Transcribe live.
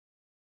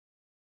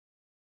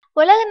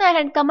உலக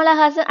நாயகன் கமல்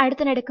ஹாசன்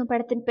அடுத்து நடிக்கும்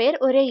படத்தின் பெயர்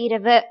ஒரே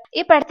இரவு.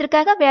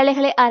 இப்படத்திற்காக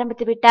வேலைகளை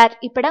ஆரம்பித்து விட்டார்.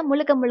 இப்படம்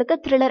முழுக்க முழுக்க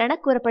த்ரில்லர் என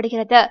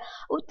கூறப்படுகிறது.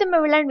 உத்தம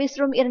வில்லன்,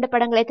 விஸ்வரூபம் 2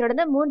 படங்களை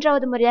தொடர்ந்து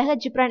 3வது முறையாக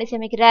ஜிப்ரான்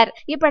இசையமைக்கிறார்.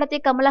 இப்படத்தை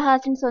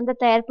கமலஹாசன் சொந்த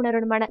தயாரிப்பு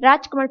நிறுவனமான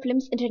ராஜ்குமார்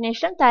பிலிம்ஸ்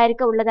இன்டர்நேஷனல்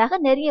தயாரிக்க உள்ளதாக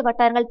நெருங்கிய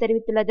வட்டாரங்கள்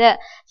தெரிவித்துள்ளது.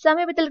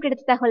 சமீபத்தில்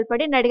கிடைத்த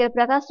தகவல்படி நடிகர்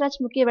பிரகாஷ் ராஜ்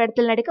முக்கிய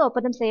வேடத்தில் நடிக்க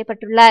ஒப்பந்தம்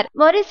செய்யப்பட்டுள்ளார்.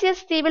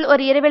 மொரிசியஸ் தீவில்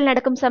ஒரு இரவில்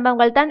நடக்கும்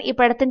சம்பவங்கள் தான்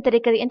இப்படத்தின்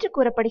திரைக்கதை என்று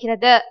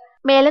கூறப்படுகிறது.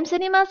 மேலும்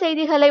சினிமா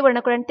செய்திகளை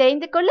உடனுக்குடன்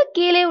தெரிந்து கொள்ள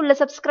கீழே உள்ள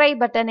சப்ஸ்கிரைப்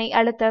பட்டனை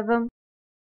அழுத்தவும்.